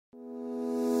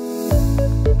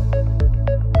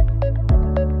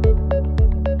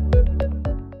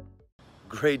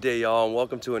Great day, y'all, and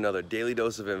welcome to another Daily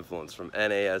Dose of Influence from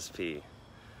NASP.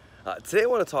 Today I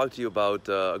want to talk to you about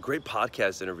a great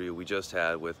podcast interview we just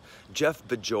had with Jeff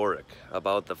Bajorek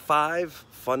about the five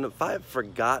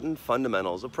forgotten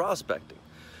fundamentals of prospecting.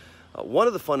 One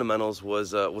of the fundamentals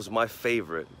was my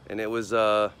favorite, and it was,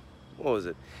 what was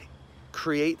it?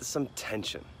 Create some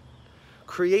tension.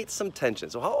 Create some tension.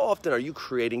 So how often are you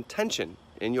creating tension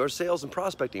in your sales and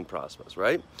prospecting process,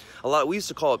 right? We used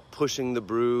to call it pushing the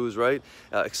bruise, right?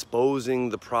 Exposing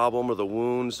the problem or the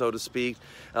wound, so to speak.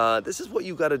 This is what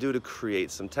you got to do to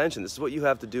create some tension. This is what you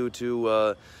have to do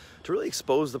to really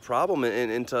expose the problem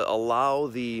and to allow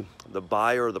the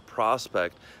buyer or the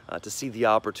prospect to see the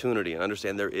opportunity and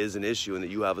understand there is an issue and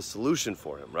that you have a solution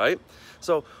for him, right?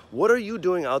 So what are you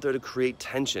doing out there to create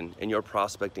tension in your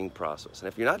prospecting process? And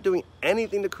if you're not doing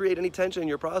anything to create any tension in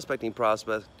your prospecting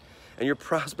process,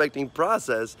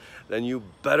 then you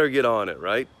better get on it,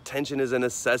 right? Tension is a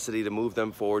necessity to move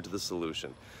them forward to the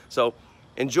solution. So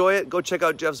enjoy it. Go check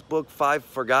out Jeff's book, 5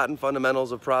 Forgotten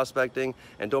Fundamentals of Prospecting,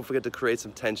 and don't forget to create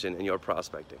some tension in your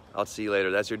prospecting. I'll see you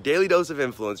later. That's your Daily Dose of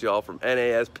Influence, y'all, from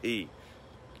NASP.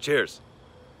 Cheers.